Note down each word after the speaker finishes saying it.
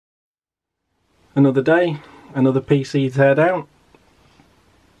Another day, another PC teardown.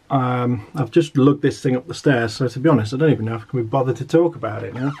 I've just lugged this thing up the stairs, so to be honest I don't even know if I can be bothered to talk about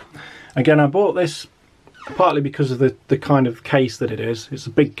it now. Again, I bought this partly because of the kind of case that it is. It's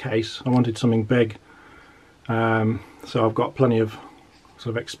a big case. I wanted something big, so I've got plenty of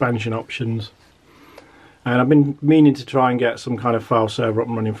sort of expansion options, and I've been meaning to try and get some kind of file server up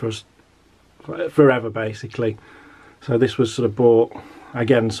and running for us forever basically. So this was sort of bought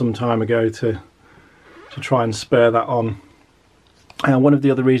again some time ago to try and spur that on. One of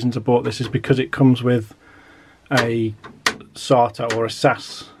the other reasons I bought this is because it comes with a SATA or a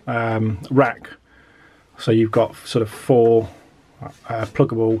SAS rack. So you've got sort of 4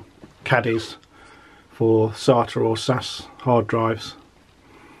 pluggable caddies for SATA or SAS hard drives,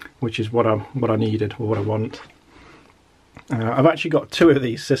 which is what I needed, or what I want. I've actually got 2 of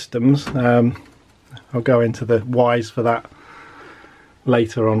these systems. I'll go into the whys for that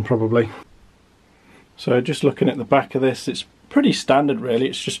later on probably. So just looking at the back of this, it's pretty standard really.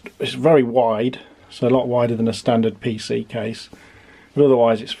 It's very wide, so a lot wider than a standard PC case, but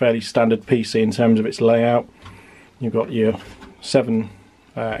otherwise it's fairly standard PC in terms of its layout. You've got your 7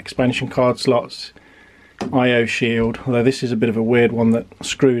 expansion card slots, IO shield, although this is a bit of a weird one that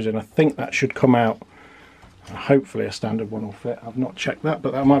screws in. I think that should come out. Hopefully a standard one will fit. I've not checked that,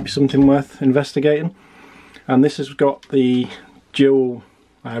 but that might be something worth investigating. And this has got the dual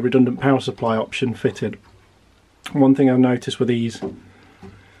redundant power supply option fitted. One thing I've noticed with these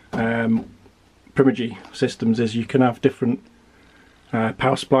Primergy systems is you can have different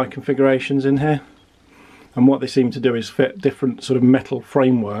power supply configurations in here, and what they seem to do is fit different sort of metal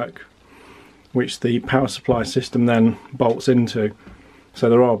framework which the power supply system then bolts into. So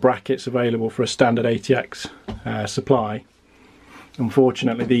there are brackets available for a standard ATX supply.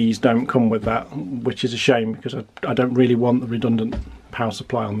 Unfortunately these don't come with that, which is a shame, because I don't really want the redundant power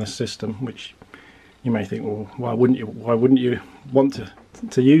supply on this system, which you may think, well, why wouldn't you want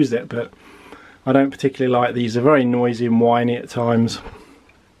to use it? But I don't particularly like these. They're very noisy and whiny at times.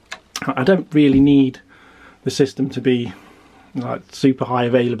 I don't really need the system to be like super high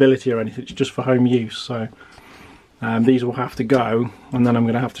availability or anything. It's just for home use, so these will have to go, and then I'm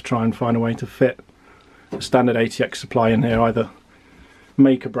going to have to try and find a way to fit a standard ATX supply in here, either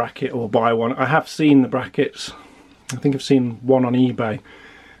make a bracket or buy one. I have seen the brackets. I think I've seen one on eBay.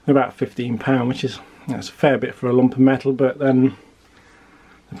 They're about £15, which is, that's a fair bit for a lump of metal, but then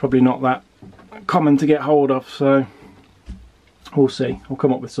they're probably not that common to get hold of, so we'll see. I'll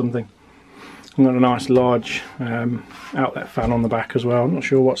come up with something. I've got a nice large outlet fan on the back as well. I'm not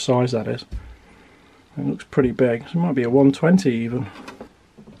sure what size that is. It looks pretty big, so it might be a 120 even.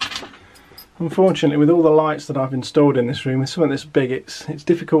 Unfortunately, with all the lights that I've installed in this room, with something this big, it's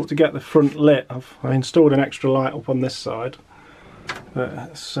difficult to get the front lit. I've installed an extra light up on this side, but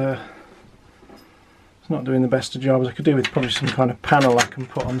it's not doing the best of jobs. I could do with probably some kind of panel I can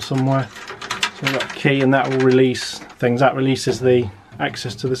put on somewhere. So I've got a key, and that will release things. That releases the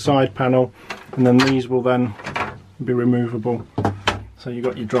access to the side panel, and then these will then be removable. So you've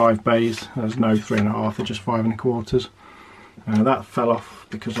got your drive bays. There's no 3.5, they're just 5 1/4. That fell off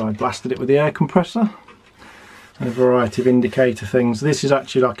because I blasted it with the air compressor, and a variety of indicator things. This is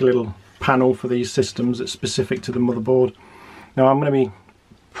actually like a little panel for these systems that's specific to the motherboard. Now I'm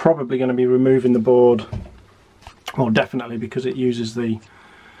probably going to be removing the board, well definitely, because it uses the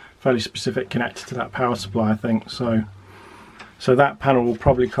fairly specific connector to that power supply, I think. So that panel will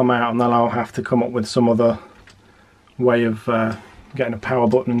probably come out, and then I'll have to come up with some other way of getting a power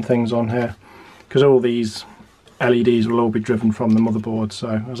button and things on here, because all these LEDs will all be driven from the motherboard.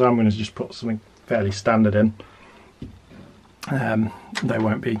 So as I'm going to just put something fairly standard in, they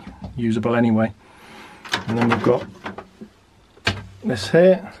won't be usable anyway. And then we've got this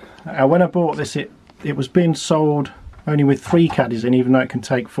here. When I bought this, it was being sold only with 3 caddies in, even though it can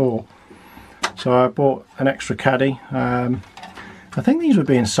take 4. So I bought an extra caddy. I think these were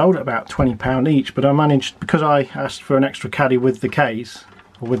being sold at about £20 each, but I managed, because I asked for an extra caddy with the case,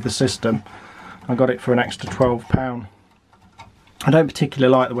 or with the system, I got it for an extra £12. I don't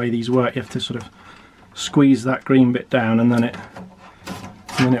particularly like the way these work. You have to sort of squeeze that green bit down, and then it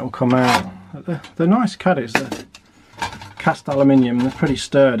will come out. They're nice caddies. They're cast aluminium. They're pretty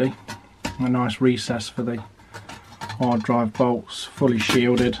sturdy. A nice recess for the hard drive bolts, fully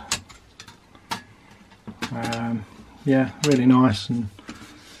shielded. Yeah, really nice, and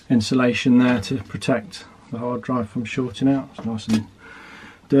insulation there to protect the hard drive from shorting out. It's nice and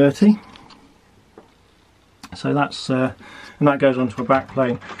dirty. So that's and that goes onto a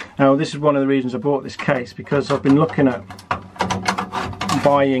backplane. Now this is one of the reasons I bought this case, because I've been looking at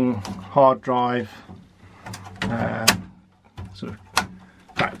buying hard drive sort of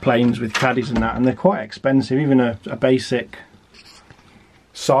planes with caddies and that, and they're quite expensive. Even a basic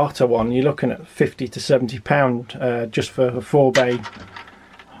SATA one, you're looking at £50 to £70 just for a 4-bay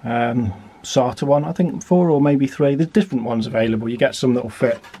SATA one. I think 4 or maybe 3. There's different ones available. You get some that will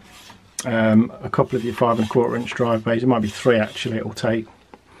fit a couple of your 5¼ inch drive bays. It might be 3 actually it'll take.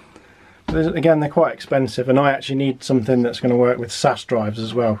 But again, they're quite expensive, and I actually need something that's going to work with SAS drives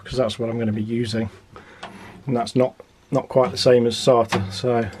as well, because that's what I'm going to be using, and that's not quite the same as SATA,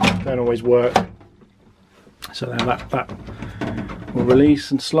 so they don't always work. So then that will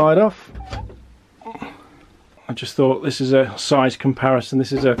release and slide off. I just thought this is a size comparison.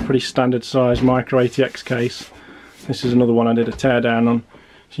 This is a pretty standard size micro ATX case. This is another one I did a teardown on,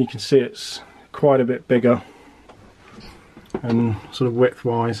 so you can see it's quite a bit bigger, and sort of width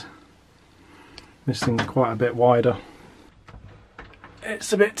wise this thing's quite a bit wider.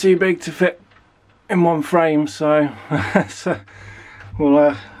 It's a bit too big to fit in one frame, so,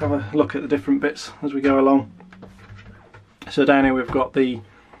 we'll have a look at the different bits as we go along. So down here we've got the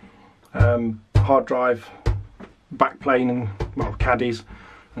hard drive backplane and, well, caddies,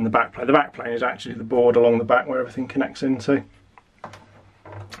 and the backplane. The backplane is actually the board along the back where everything connects into.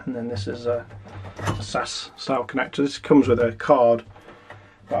 And then this is a SAS style connector. This comes with a card,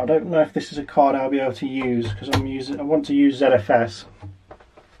 but I don't know if this is a card I'll be able to use, because I want to use ZFS.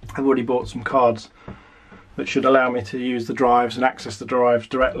 I've already bought some cards that should allow me to use the drives and access the drives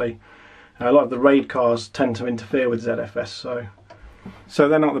directly. A lot of the RAID cards tend to interfere with ZFS, so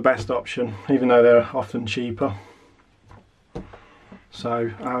they're not the best option, even though they're often cheaper.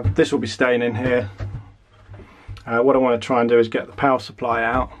 So this will be staying in here. What I want to try and do is get the power supply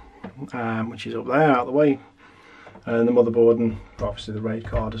out, which is up there, out of the way, and the motherboard, and obviously the RAID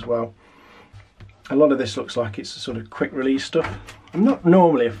card as well. A lot of this looks like it's sort of quick release stuff. I'm not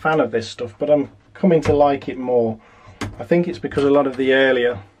normally a fan of this stuff, but I'm coming to like it more. I think it's because a lot of the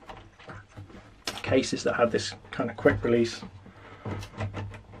earlier cases that had this kind of quick release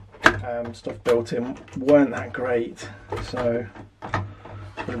stuff built in weren't that great, so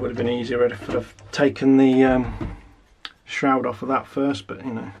it would have been easier if I'd have taken the shroud off of that first, but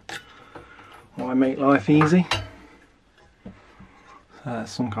you know, why make life easy?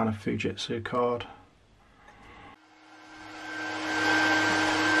 Some kind of Fujitsu card.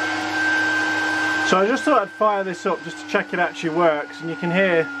 So I just thought I'd fire this up just to check it actually works, and you can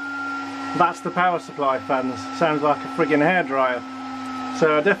hear that's the power supply fans. Sounds like a friggin' hairdryer.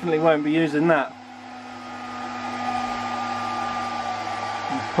 So I definitely won't be using that.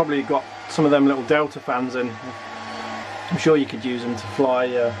 I've probably got some of them little Delta fans in. I'm sure you could use them to fly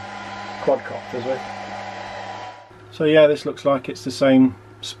quadcopters with. So yeah, this looks like it's the same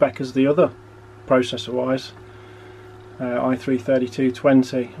spec as the other, processor wise.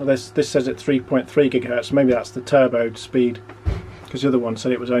 i3-3220. Well, this says at 3.3 GHz. Maybe that's the turbo speed, because the other one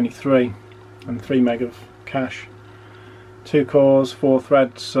said it was only 3 and 3 meg of cache. 2 cores, 4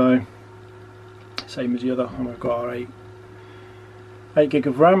 threads, so same as the other. And we've got our 8 gig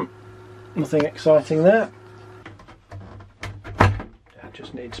of RAM. Nothing exciting there. It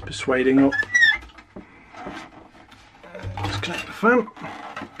just needs persuading up. Disconnect the fan.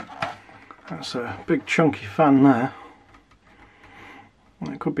 That's a big chunky fan there.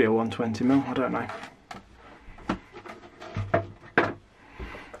 Well, it could be a 120mm, I don't know.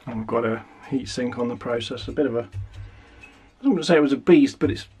 And we've got a heatsink on the processor. A bit of a, I wouldn't say it was a beast, but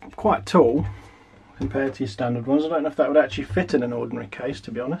it's quite tall compared to your standard ones. I don't know if that would actually fit in an ordinary case,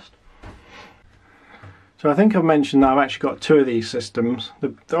 to be honest. So I think I've mentioned that I've actually got 2 of these systems.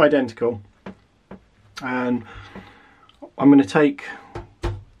 They're identical, and I'm going to take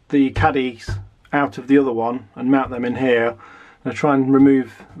the caddies out of the other one and mount them in here. I'm going to try and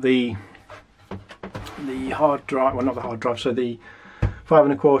remove the hard drive, well not the hard drive, so the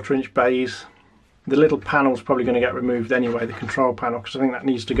 5¼ inch bays. The little panel's probably going to get removed anyway, the control panel, because I think that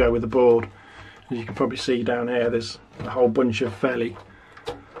needs to go with the board. As you can probably see down here, there's a whole bunch of fairly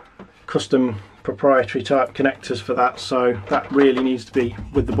custom proprietary type connectors for that, so that really needs to be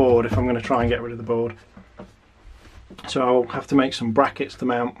with the board if I'm going to try and get rid of the board. So I'll have to make some brackets to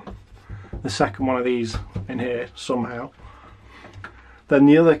mount the second one of these in here somehow. Then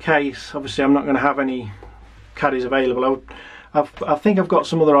the other case, obviously I'm not going to have any caddies available. I think I've got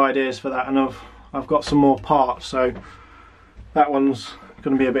some other ideas for that, and I've got some more parts, so that one's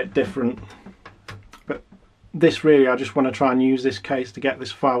going to be a bit different. But this really, I just want to try and use this case to get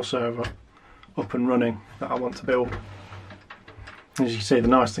this file server up and running that I want to build. As you can see, the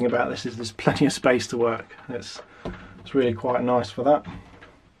nice thing about this is there's plenty of space to work. It's really quite nice for that.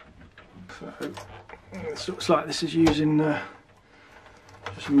 So it looks like this is using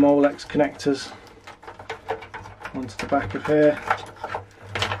some Molex connectors onto the back of here.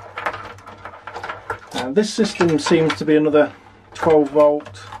 This system seems to be another 12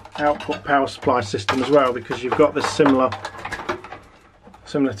 volt output power supply system as well, because you've got this similar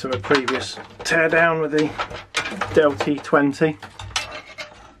to a previous teardown with the Dell T20,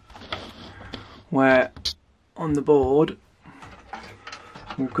 where on the board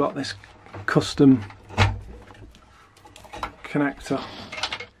we've got this custom connector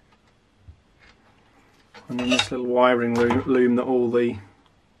and then this little wiring loom that all the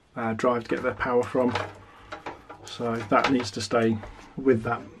drives get their power from, so that needs to stay with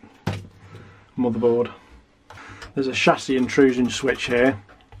that motherboard. There's a chassis intrusion switch here,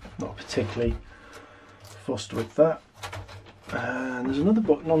 not particularly fussed with that, and there's another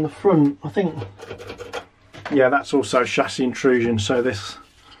button on the front, I think, yeah, that's also chassis intrusion, so this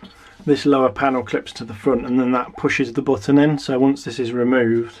lower panel clips to the front and then that pushes the button in, so once this is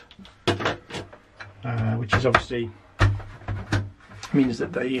removed, which is obviously means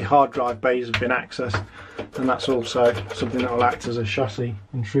that the hard drive bays have been accessed, and that's also something that will act as a chassis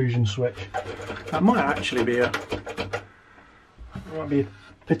intrusion switch. That might actually be a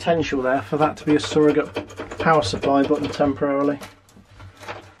potential there for that to be a surrogate power supply button temporarily.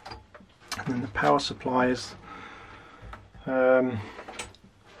 And then the power supply is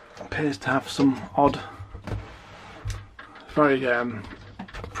appears to have some odd, very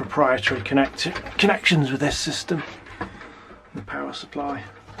proprietary connections with this system, the power supply.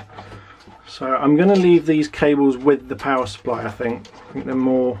 So I'm going to leave these cables with the power supply. I think they're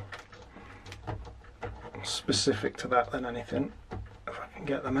more specific to that than anything, if I can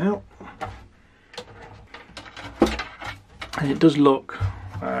get them out. And it does look,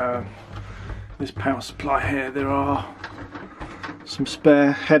 this power supply here, there are some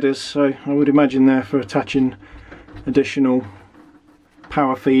spare headers, so I would imagine they're for attaching additional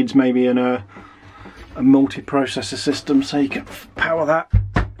power feeds, maybe in a multi-processor system, so you can power that,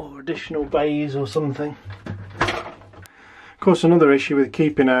 or additional bays or something. Of course, another issue with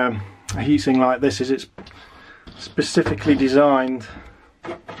keeping a heatsink like this is it's specifically designed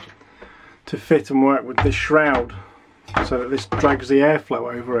to fit and work with this shroud, so that this drags the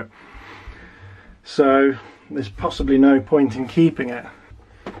airflow over it. So there's possibly no point in keeping it.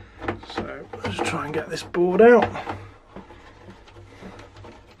 So let's try and get this board out.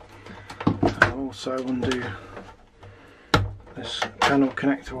 I'll also undo this panel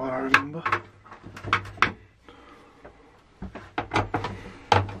connector wire, remember.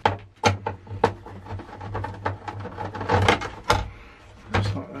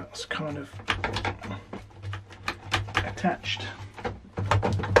 Looks like that's kind of attached.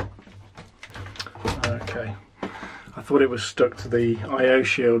 Okay, I thought it was stuck to the I/O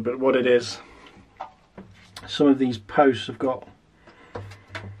shield, but what it is, some of these posts have got,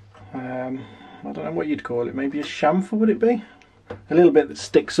 I don't know what you'd call it, maybe a chamfer would it be? A little bit that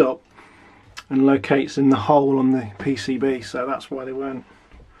sticks up and locates in the hole on the PCB, so that's why they weren't,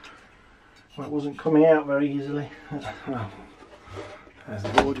 well, it wasn't coming out very easily. Well, there's the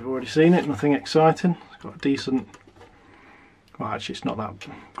board, you've already seen it, nothing exciting. It's got a decent, well actually it's not that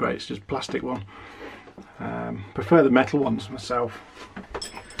great, it's just a plastic one. Prefer the metal ones myself.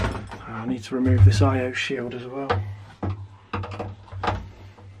 I need to remove this I/O shield as well.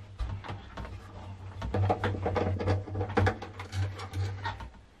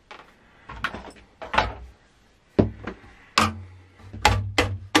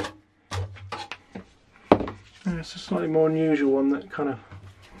 It's a slightly more unusual one that kind of,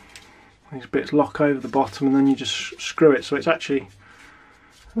 these bits lock over the bottom and then you just screw it, so it's actually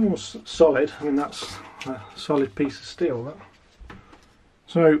almost solid. I mean, that's a solid piece of steel, that.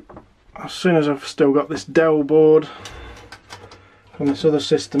 So as soon as I've still got this Dell board from this other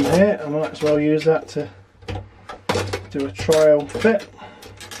system here, I might as well use that to do a trial fit.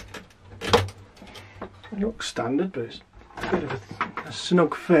 It looks standard, but it's a bit of a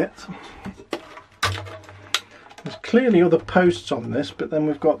snug fit. There's clearly other posts on this, but then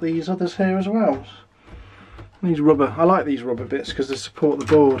we've got these others here as well. These rubber, I like these rubber bits because they support the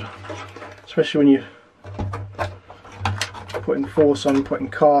board, especially when you're putting force on, putting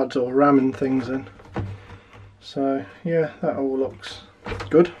cards or ramming things in. So yeah, that all looks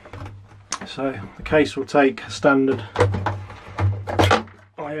good. So the case will take a standard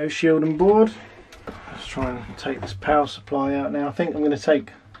I/O shield and board. Let's try and take this power supply out now. I think I'm going to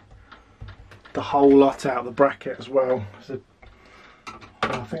take the whole lot out of the bracket as well. So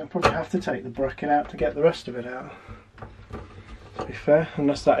I think I'll probably have to take the bracket out to get the rest of it out, to be fair,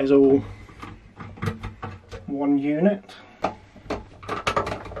 unless that is all one unit.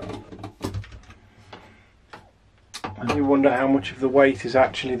 I do wonder how much of the weight is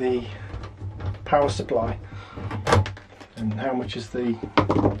actually the power supply and how much is the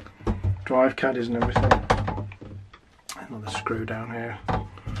drive caddies and everything. Another screw down here. I'll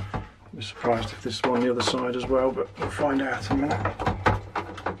be surprised if there's one on the other side as well, but we'll find out in a minute.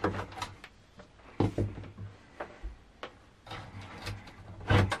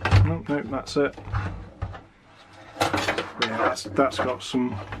 Oh, nope, that's it. Yeah, that's got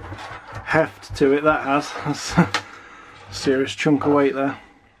some heft to it, that has. That's a serious chunk of weight there.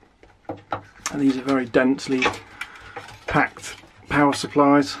 And these are very densely packed power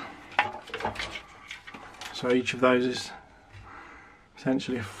supplies. So each of those is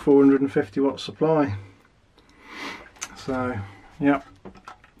essentially a 450 watt supply. So, yeah,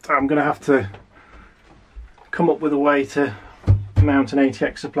 I'm going to have to come up with a way to mount an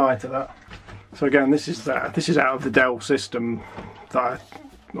ATX supply to that. So again, this is out of the Dell system that I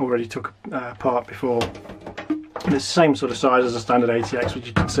already took apart before. It's the same sort of size as a standard ATX, which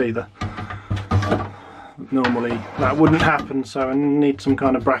you can see that normally that wouldn't happen, so I need some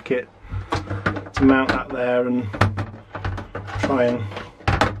kind of bracket to mount that there and try and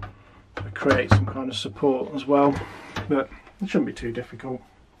create some kind of support as well, but it shouldn't be too difficult.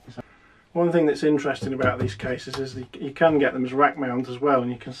 One thing that's interesting about these cases is you can get them as rack mount as well,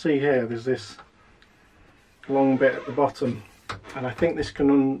 and you can see here there's this long bit at the bottom, and I think this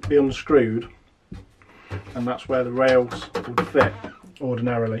can be unscrewed, and that's where the rails would fit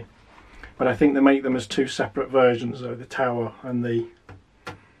ordinarily. But I think they make them as two separate versions, though, the tower and the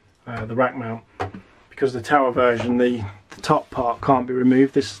rack mount, because the tower version, the top part can't be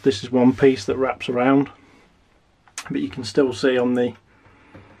removed. This is one piece that wraps around, but you can still see on the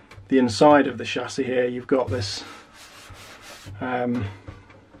inside of the chassis here you've got this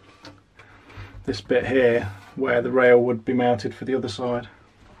this bit here where the rail would be mounted for the other side.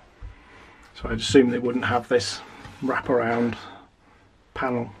 So I'd assume they wouldn't have this wraparound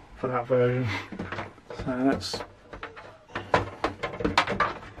panel for that version. So let's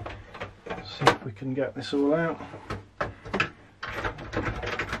see if we can get this all out.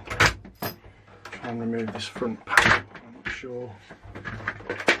 Try and remove this front panel. I'm not sure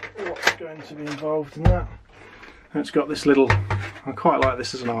what's going to be involved in that. And it's got this little, I quite like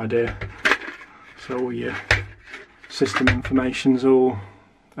this as an idea. So all your system information's all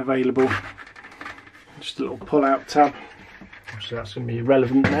available. Just a little pull-out tab. Obviously that's going to be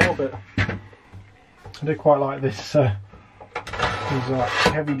irrelevant now, but I do quite like this. These like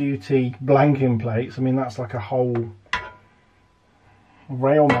heavy-duty blanking plates. I mean, that's like a whole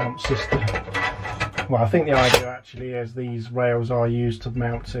rail mount system. Well, I think the idea actually is these rails are used to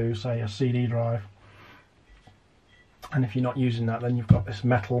mount to, say, a CD drive. And if you're not using that, then you've got this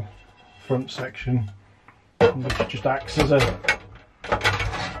metal front section, which just acts as a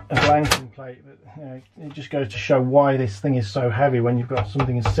blanking plate. But you know, it just goes to show why this thing is so heavy when you've got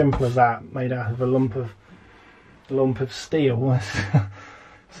something as simple as that made out of a lump of steel.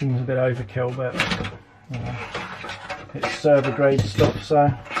 Seems a bit overkill, but you know, it's server grade stuff,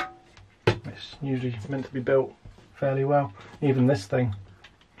 so it's usually meant to be built fairly well. Even this thing.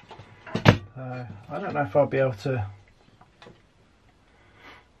 I don't know if I'll be able to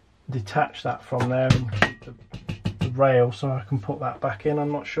detach that from there and keep the rail so I can put that back in.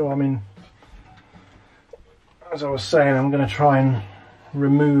 I'm not sure. I mean, as I was saying, I'm going to try and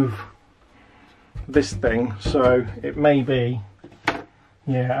remove this thing, so it may be,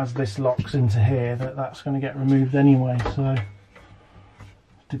 yeah, as this locks into here, that's going to get removed anyway, so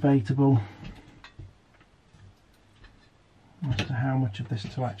debatable as to how much of this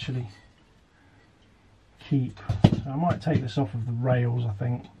to actually keep. So I might take this off of the rails. I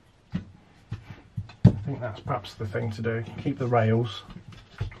think that's perhaps the thing to do. Keep the rails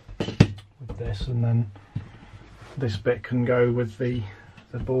with this, and then this bit can go with the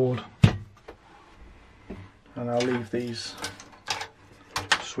board, and I'll leave these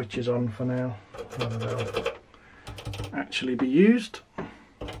switches on for now, whether they'll actually be used.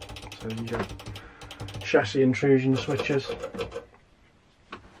 So you got chassis intrusion switches,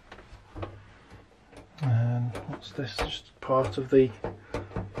 and what's this? Just part of the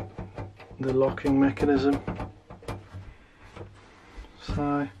locking mechanism.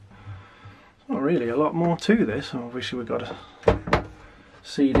 So it's not really a lot more to this. Obviously we've got a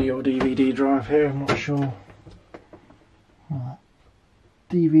CD or DVD drive here, I'm not sure.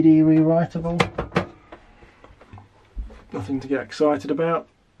 DVD rewritable. Nothing to get excited about.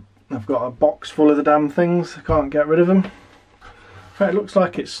 I've got a box full of the damn things, I can't get rid of them. In fact, it looks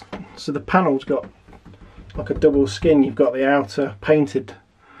like it's, so the panel's got like a double skin. You've got the outer painted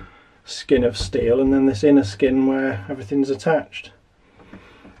skin of steel and then this inner skin where everything's attached.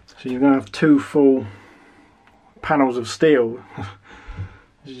 So you're going to have two full panels of steel,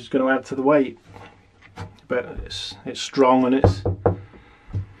 which is going to add to the weight. But it's strong and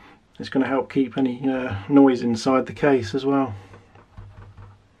It's going to help keep any noise inside the case as well.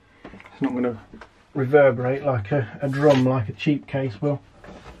 It's not going to reverberate like a drum, like a cheap case will.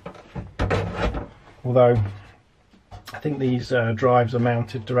 Although I think these drives are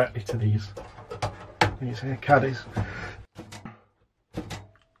mounted directly to these here caddies.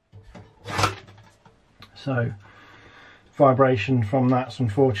 So vibration from that's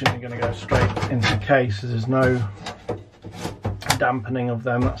unfortunately going to go straight into the case, as there's no dampening of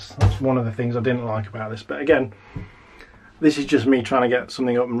them. That's one of the things I didn't like about this, but again, this is just me trying to get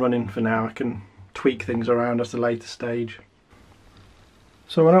something up and running for now. I can tweak things around at a later stage.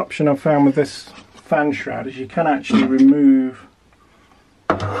 So an option I've found with this fan shroud is you can actually remove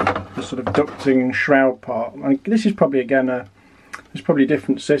the sort of ducting and shroud part. This is probably, again, there's probably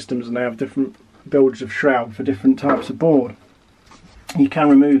different systems and they have different builds of shroud for different types of board. You can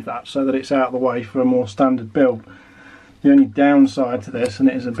remove that so that it's out of the way for a more standard build. The only downside to this, and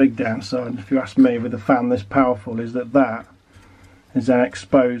it is a big downside if you ask me with a fan this powerful, is that is then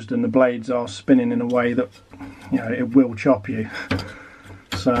exposed and the blades are spinning in a way that, you know, it will chop you.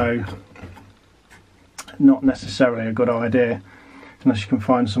 So not necessarily a good idea unless you can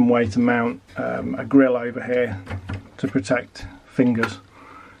find some way to mount a grill over here to protect fingers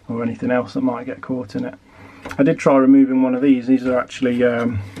or anything else that might get caught in it. I did try removing one of these. These are actually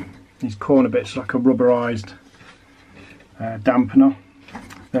these corner bits, like a rubberized dampener.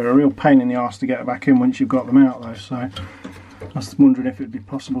 They're a real pain in the arse to get back in once you've got them out though, so I was wondering if it would be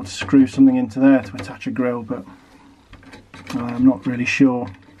possible to screw something into there to attach a grill, but I'm not really sure.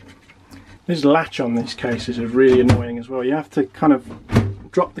 This latch on these cases is really annoying as well. You have to kind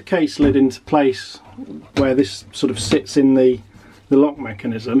of drop the case lid into place where this sort of sits in the lock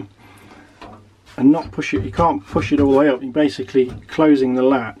mechanism and not push it. You can't push it all the way up. You're basically closing the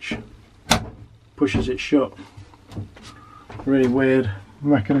latch pushes it shut. Really weird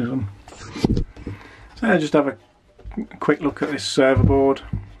mechanism. So I just have a quick look at this server board.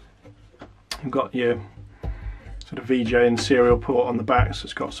 You've got your sort of VJ and serial port on the back, so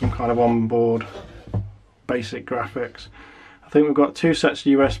it's got some kind of onboard basic graphics. I think we've got 2 sets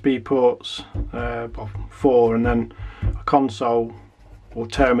of USB ports, 4, and then a console or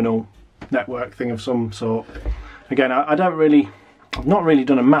terminal network thing of some sort. Again, I've not really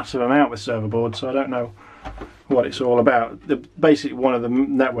done a massive amount with server boards, so I don't know what it's all about. Basically one of the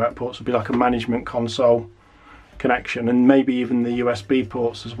network ports would be like a management console connection, and maybe even the USB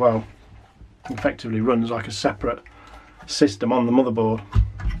ports as well. Effectively runs like a separate system on the motherboard,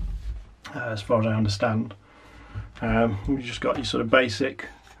 as far as I understand. We've just got your sort of basic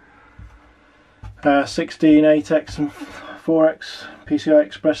 16, 8x and 4x PCI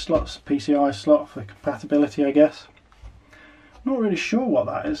Express slots, PCI slot for compatibility, I guess. Not really sure what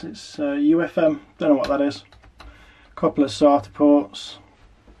that is. It's UFM, don't know what that is. A couple of SATA ports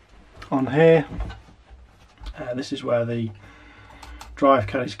on here. This is where the drive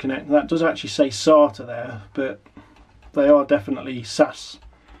caddies connect. That does actually say SATA there, but they are definitely SAS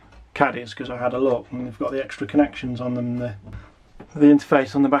caddies because I had a look and they've got the extra connections on them. The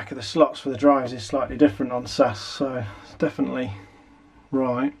interface on the back of the slots for the drives is slightly different on SAS, so it's definitely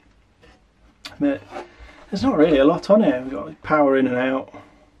right. But there's not really a lot on here. We've got power in and out.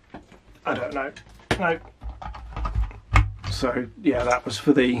 I don't know. No. So yeah, that was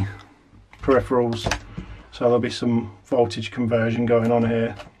for the peripherals. So there'll be some voltage conversion going on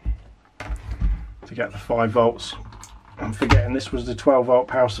here to get the 5 volts. I'm forgetting this was the 12 volt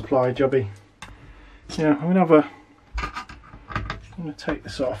power supply jobby. Yeah, I'm going to take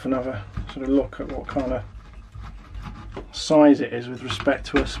this off and have a sort of look at what kind of size it is with respect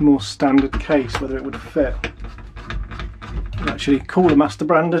to a more standard case, whether it would fit. Actually, Cooler Master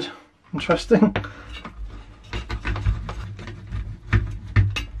branded. Interesting.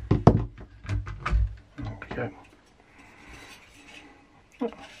 There we go.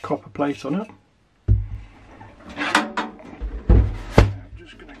 Copper plate on it. I'm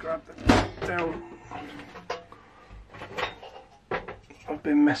just going to grab the Dell I've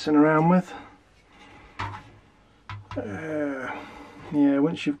been messing around with. Yeah,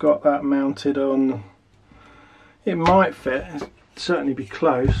 once you've got that mounted on, it might fit. It'd certainly be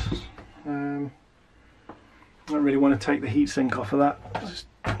close. I don't really want to take the heatsink off of that. Just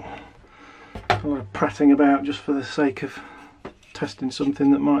a lot of prattling about just for the sake of testing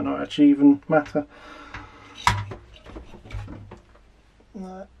something that might not actually even matter.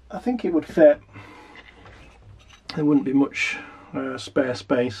 I think it would fit. There wouldn't be much spare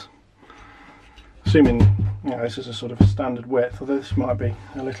space, assuming this is a sort of a standard width, although this might be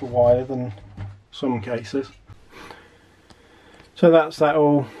a little wider than some cases. So that's that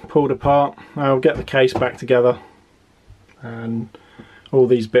all pulled apart. I'll get the case back together and all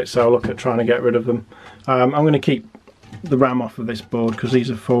these bits, so I'll look at trying to get rid of them. I'm going to keep the RAM off of this board because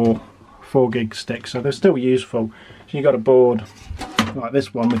these are 4 gig sticks, so they're still useful. So you've got a board like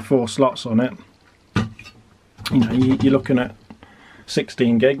this one with 4 slots on it, you know, you're looking at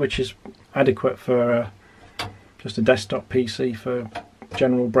 16 gig, which is adequate for just a desktop PC for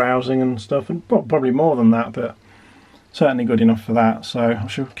general browsing and stuff, and probably more than that, but certainly good enough for that. So I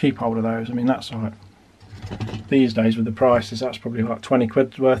should keep hold of those. I mean, that's like, these days with the prices, that's probably like 20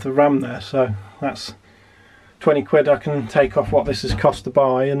 quid worth of RAM there, so that's 20 quid I can take off what this has cost to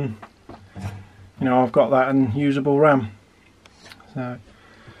buy, and you know, I've got that and usable RAM. So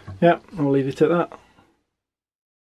yeah, I'll leave it at that.